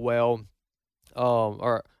how well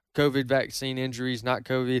or COVID vaccine injuries, not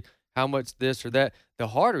COVID, how much this or that. The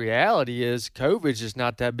hard reality is COVID's just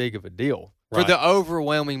not that big of a deal for the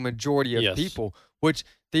overwhelming majority of people, which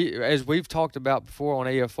as we've talked about before on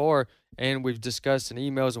AFR and we've discussed in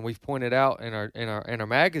emails and we've pointed out in our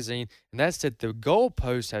magazine, and that's that the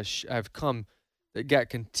goalposts have got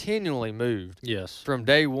continually moved. Yes. From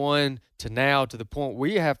day one to now, to the point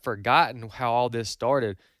we have forgotten how all this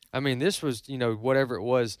started. I mean, this was, whatever it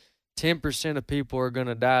was, 10% of people are going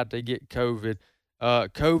to die if they get COVID.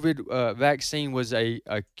 COVID vaccine was a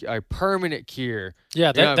permanent cure.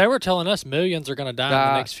 Yeah, they were telling us millions are going to die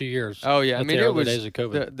in the next few years. Oh yeah, I mean it was days of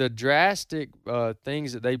COVID. The drastic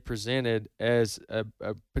things that they presented as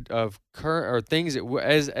of current or things that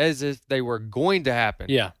as if they were going to happen.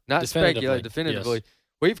 Yeah, not speculate definitively. Yes.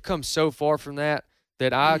 We've come so far from that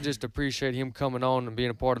I just appreciate him coming on and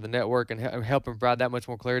being a part of the network and helping provide that much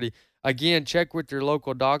more clarity. Again, check with your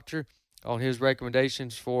local doctor on his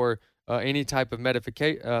recommendations for any type of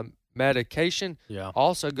medication. Yeah.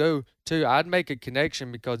 Also I'd make a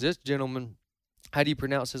connection because this gentleman, how do you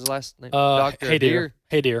pronounce his last name? Dr. Haydir.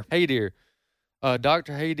 Haydir.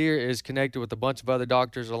 Dr. Haydir is connected with a bunch of other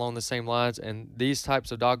doctors along the same lines, and these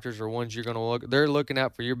types of doctors are ones you're going to they're looking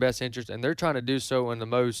out for your best interest, and they're trying to do so in the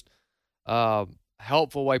most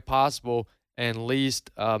helpful way possible and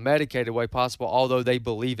least medicated way possible, although they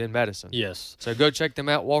believe in medicine. Yes. So go check them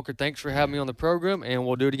out. Walker, thanks for having me on the program, and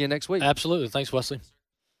we'll do it again next week. Absolutely. Thanks, Wesley.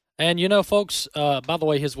 And, folks, by the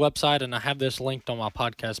way, his website, and I have this linked on my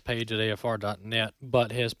podcast page at afr.net,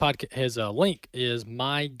 but his link is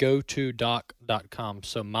mygotodoc.com.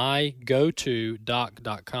 So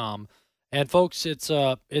mygotodoc.com. And, folks, it's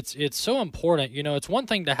so important. It's one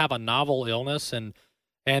thing to have a novel illness, and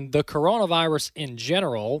the coronavirus in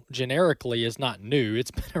general, generically, is not new.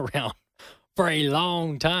 It's been around for a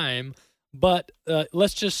long time. But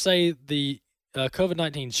let's just say the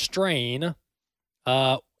COVID-19 strain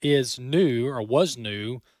is new or was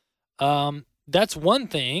new. That's one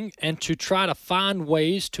thing. And to try to find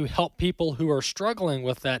ways to help people who are struggling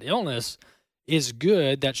with that illness is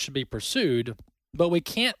good. That should be pursued. But we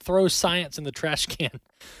can't throw science in the trash can.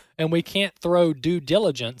 And we can't throw due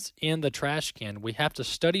diligence in the trash can. We have to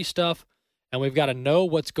study stuff, and we've got to know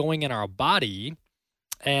what's going in our body.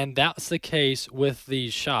 And that's the case with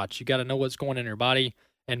these shots. You got to know what's going in your body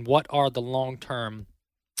and what are the long-term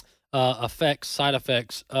side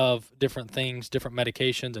effects of different things, different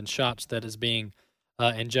medications and shots that is being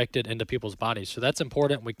injected into people's bodies. So that's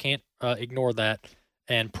important. We can't ignore that,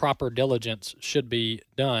 and proper diligence should be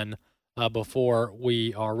done before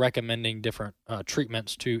we are recommending different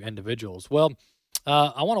treatments to individuals. Well,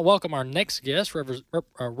 I want to welcome our next guest,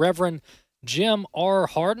 Reverend Jim R.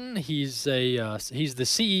 Hardin. He's the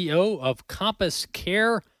CEO of Compass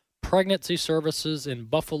Care Pregnancy Services in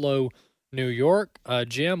Buffalo, New York.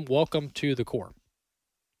 Jim, welcome to the Core.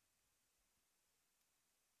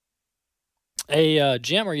 Hey,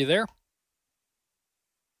 Jim, are you there?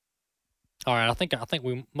 All right, I think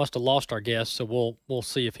we must have lost our guest, so we'll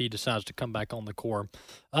see if he decides to come back on the Core.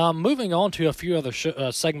 Moving on to a few other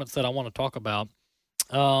segments that I want to talk about.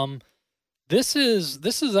 This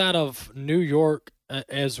is out of New York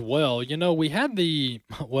as well. We had you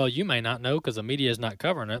may not know because the media is not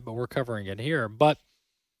covering it, but we're covering it here. But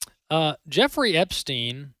Jeffrey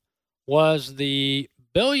Epstein was the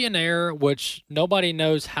billionaire, which nobody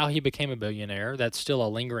knows how he became a billionaire. That's still a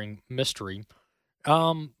lingering mystery.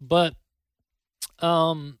 But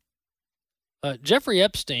Jeffrey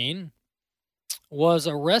Epstein was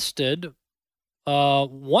arrested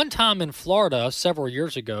one time in Florida several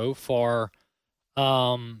years ago for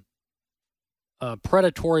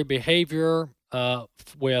predatory behavior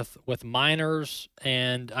with minors,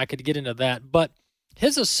 and I could get into that. But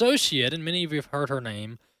his associate, and many of you have heard her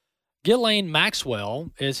name, Ghislaine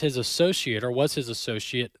Maxwell, is his associate, or was his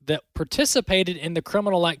associate, that participated in the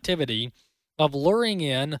criminal activity of luring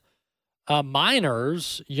in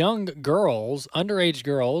minors, young girls, underage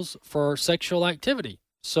girls, for sexual activity.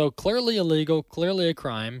 So clearly illegal, clearly a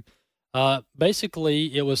crime.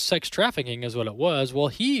 Basically, it was sex trafficking is what it was. Well,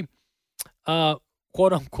 he,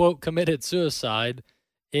 quote-unquote, committed suicide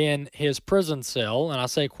in his prison cell. And I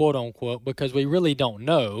say quote-unquote because we really don't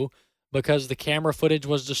know, because the camera footage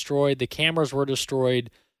was destroyed, the cameras were destroyed,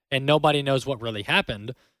 and nobody knows what really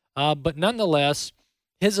happened. But nonetheless,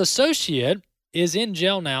 his associate is in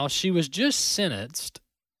jail now. She was just sentenced,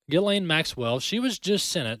 Ghislaine Maxwell, she was just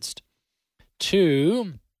sentenced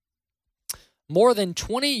to more than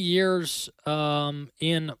 20 years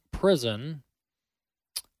in prison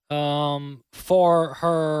for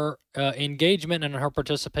her engagement and her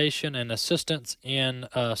participation and assistance in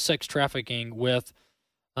sex trafficking with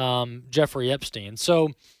Jeffrey Epstein. So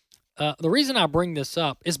the reason I bring this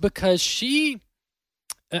up is because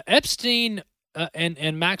Epstein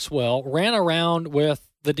and Maxwell ran around with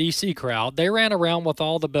the D.C. crowd. They ran around with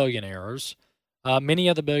all the billionaires, many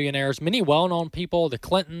of the billionaires, many well-known people, the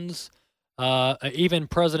Clintons. Even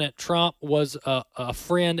President Trump was a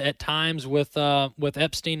friend at times with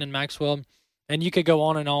Epstein and Maxwell. And you could go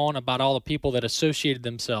on and on about all the people that associated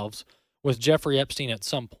themselves with Jeffrey Epstein at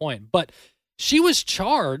some point. But she was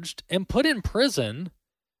charged and put in prison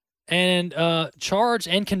and charged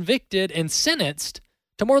and convicted and sentenced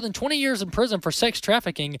to more than 20 years in prison for sex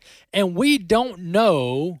trafficking. And we don't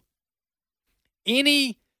know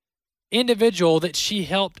any individual that she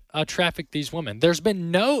helped traffic these women. There's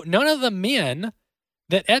been none of the men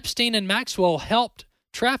that Epstein and Maxwell helped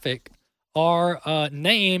traffic are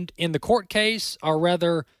named in the court case, or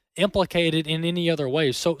rather implicated in any other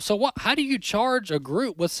way. So what? How do you charge a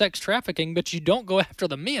group with sex trafficking, but you don't go after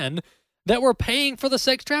the men that were paying for the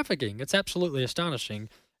sex trafficking? It's absolutely astonishing,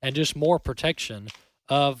 and just more protection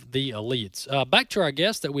of the elites. Back to our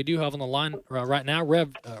guest that we do have on the line right now,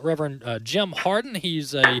 Reverend Jim Harden.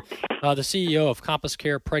 He's the CEO of Compass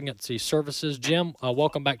Care Pregnancy Services. Jim,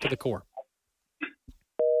 welcome back to the Core.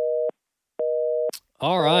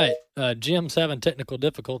 All right. Jim's having technical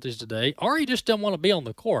difficulties today, or he just doesn't want to be on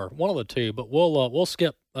the Core. One of the two, but we'll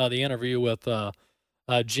skip the interview with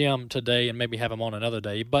Jim today and maybe have him on another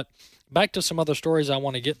day. But back to some other stories I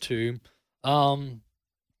want to get to.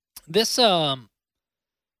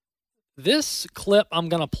 This clip I'm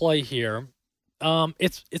going to play here,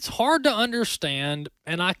 it's hard to understand,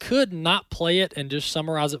 and I could not play it and just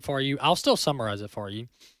summarize it for you. I'll still summarize it for you,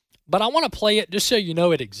 but I want to play it just so you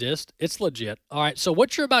know it exists. It's legit. All right, so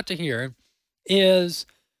what you're about to hear is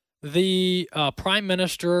the Prime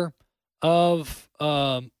Minister of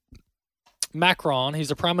Macron. He's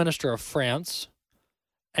the Prime Minister of France,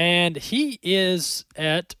 and he is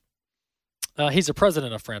at he's the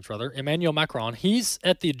president of France, rather, Emmanuel Macron. He's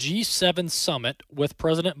at the G7 summit with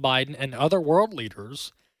President Biden and other world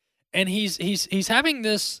leaders, and he's having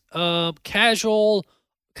this casual,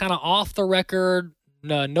 kind of off the record,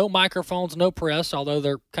 no microphones, no press, although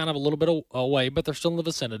they're kind of a little bit away, but they're still in the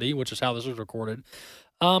vicinity, which is how this was recorded.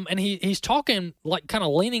 And he's talking, like, kind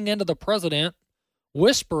of leaning into the president,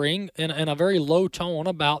 whispering in a very low tone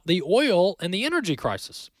about the oil and the energy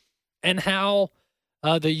crisis, and how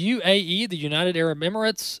the UAE, the United Arab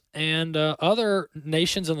Emirates, and other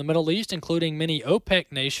nations in the Middle East, including many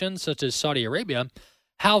OPEC nations such as Saudi Arabia,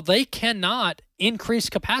 how they cannot increase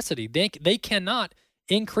capacity. They cannot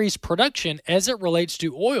increase production as it relates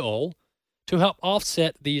to oil to help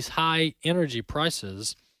offset these high energy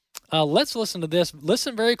prices. Let's listen to this.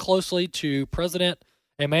 Listen very closely to President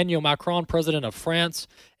Emmanuel Macron, president of France,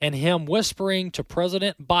 and him whispering to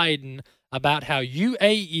President Biden about how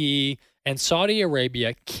UAE and Saudi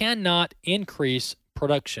Arabia cannot increase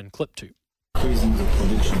production. Clip 2. Increasing the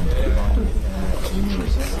production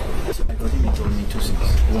according to told me two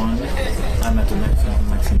things. One, I'm at the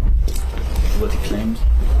maximum, what he claimed,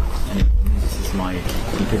 and this is my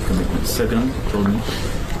complete commitment. Second, he told me,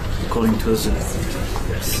 according to us,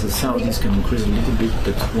 the Saudis can increase a little bit,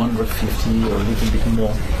 but 150 or a little bit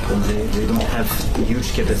more, but they don't have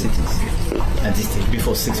huge capacities at this stage,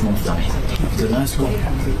 before 6 months time. The last one,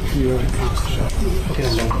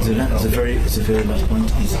 the very last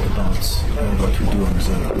point is about what we do on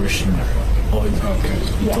the Russian oil.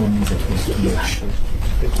 He told me that was too much.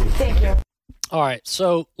 Thank you. All right,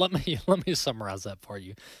 so let me summarize that for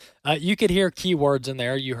you. You could hear keywords in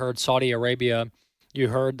there. You heard Saudi Arabia. You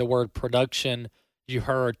heard the word production. You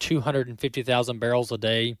heard 250,000 barrels a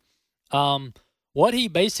day. What he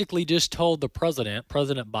basically just told the President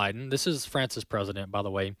Biden, this is France's president, by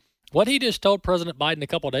the way, what he just told President Biden a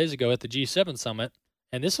couple of days ago at the G7 summit,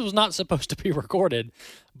 and this was not supposed to be recorded,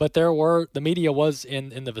 but the media was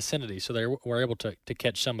in the vicinity, so they were able to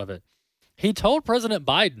catch some of it. He told President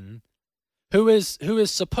Biden, who is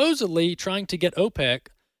supposedly trying to get OPEC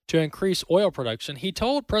to increase oil production, he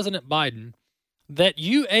told President Biden that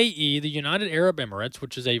UAE, the United Arab Emirates,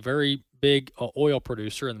 which is a very big oil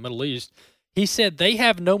producer in the Middle East, he said they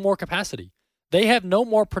have no more capacity. They have no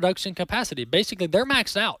more production capacity. Basically, they're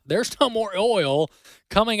maxed out. There's no more oil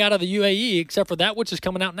coming out of the UAE except for that which is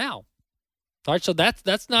coming out now. All right, so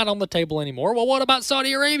that's not on the table anymore. Well, what about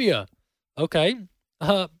Saudi Arabia? Okay.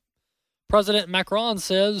 President Macron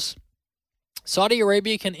says Saudi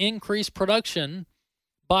Arabia can increase production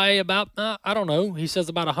by about, I don't know, he says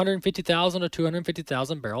about 150,000 to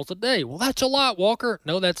 250,000 barrels a day. Well, that's a lot, Walker.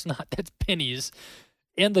 No, that's not. That's pennies.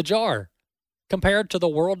 in the jar compared to the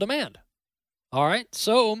world demand. All right,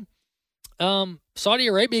 so Saudi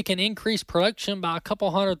Arabia can increase production by a couple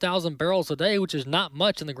 100,000 barrels a day, which is not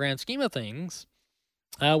much in the grand scheme of things,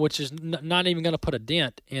 which is not even going to put a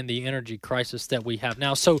dent in the energy crisis that we have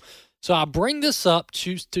now. So I bring this up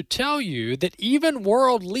to tell you that even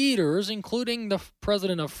world leaders, including the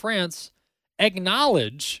president of France,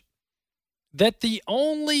 acknowledge that the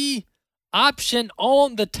only option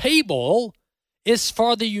on the table is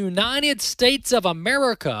for the United States of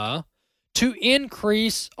America to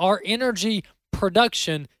increase our energy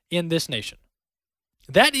production in this nation.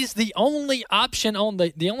 That is the only option on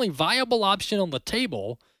the only viable option on the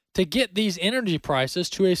table to get these energy prices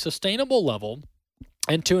to a sustainable level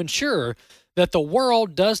and to ensure that the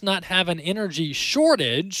world does not have an energy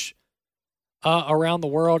shortage around the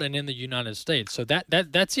world and in the United States. So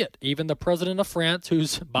that's it. Even the president of France,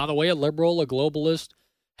 who's, by the way, a liberal, a globalist,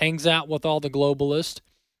 hangs out with all the globalists,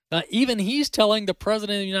 even he's telling the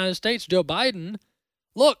president of the United States, Joe Biden,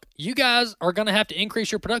 look, you guys are going to have to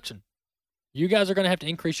increase your production. You guys are going to have to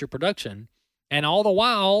increase your production. And all the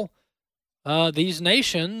while, these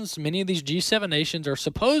nations, many of these G7 nations, are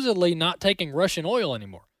supposedly not taking Russian oil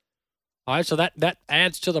anymore. All right, so that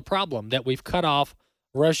adds to the problem that we've cut off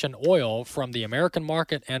Russian oil from the American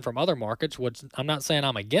market and from other markets, which I'm not saying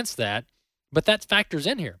I'm against that, but that factors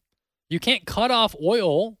in here. You can't cut off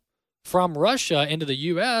oil from Russia into the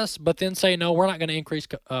U.S., but then say, no, we're not going to increase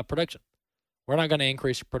production. We're not going to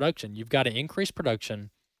increase production. You've got to increase production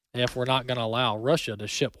if we're not going to allow Russia to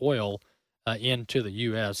ship oil into the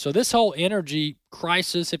U.S. So this whole energy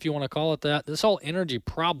crisis, if you want to call it that, this whole energy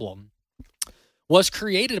problem was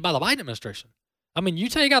created by the Biden administration. I mean, you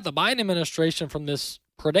take out the Biden administration from this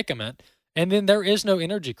predicament, and then there is no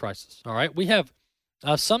energy crisis, all right? We have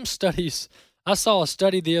some studies. I saw a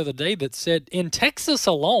study the other day that said in Texas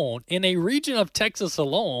alone, in a region of Texas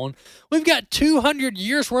alone, we've got 200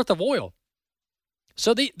 years worth of oil.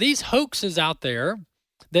 So these hoaxes out there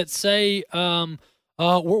that say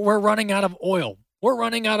we're running out of oil, we're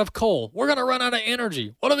running out of coal, we're going to run out of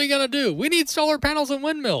energy. What are we going to do? We need solar panels and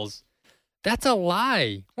windmills. That's a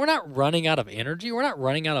lie. We're not running out of energy. We're not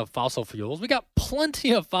running out of fossil fuels. We got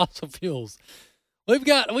plenty of fossil fuels. We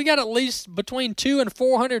got at least between 200 and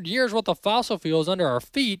 400 years worth of fossil fuels under our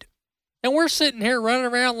feet, and we're sitting here running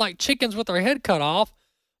around like chickens with our head cut off,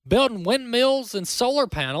 building windmills and solar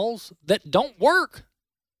panels that don't work.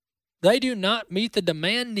 They do not meet the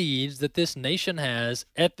demand needs that this nation has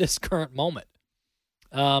at this current moment.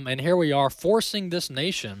 And here we are forcing this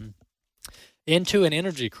nation into an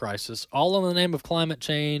energy crisis, all in the name of climate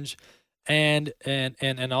change and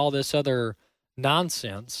all this other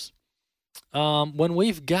nonsense. When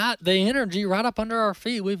we've got the energy right up under our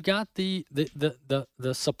feet, we've got the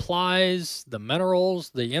supplies, the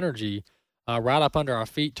minerals, the energy right up under our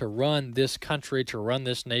feet to run this country, to run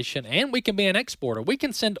this nation, and we can be an exporter. We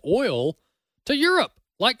can send oil to Europe.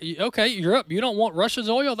 Like, okay, Europe, you don't want Russia's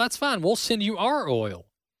oil? That's fine. We'll send you our oil.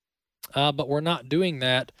 But we're not doing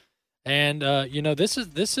that. And, this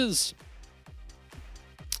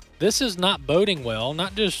is not boding well,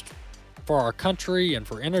 not just for our country and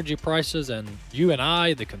for energy prices and you and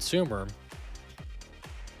I, the consumer,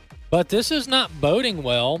 but this is not boding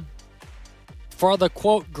well for the,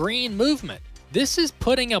 quote, green movement. This is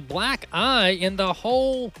putting a black eye in the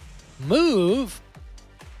whole move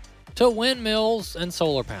to windmills and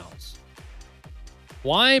solar panels.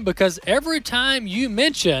 Why? Because every time you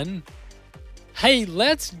mention, hey,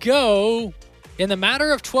 let's go, in the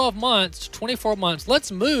matter of 12 months, 24 months,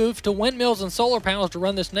 let's move to windmills and solar panels to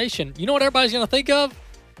run this nation. You know what everybody's going to think of?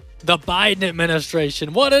 The Biden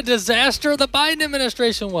administration. What a disaster the Biden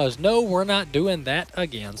administration was. No, we're not doing that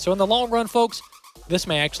again. So in the long run, folks, this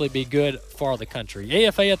may actually be good for the country.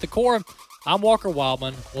 AFA at the Core. I'm Walker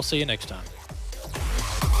Wildman. We'll see you next time.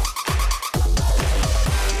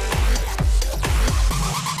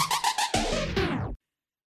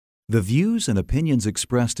 The views and opinions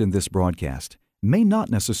expressed in this broadcast may not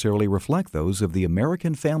necessarily reflect those of the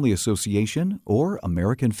American Family Association or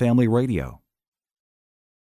American Family Radio.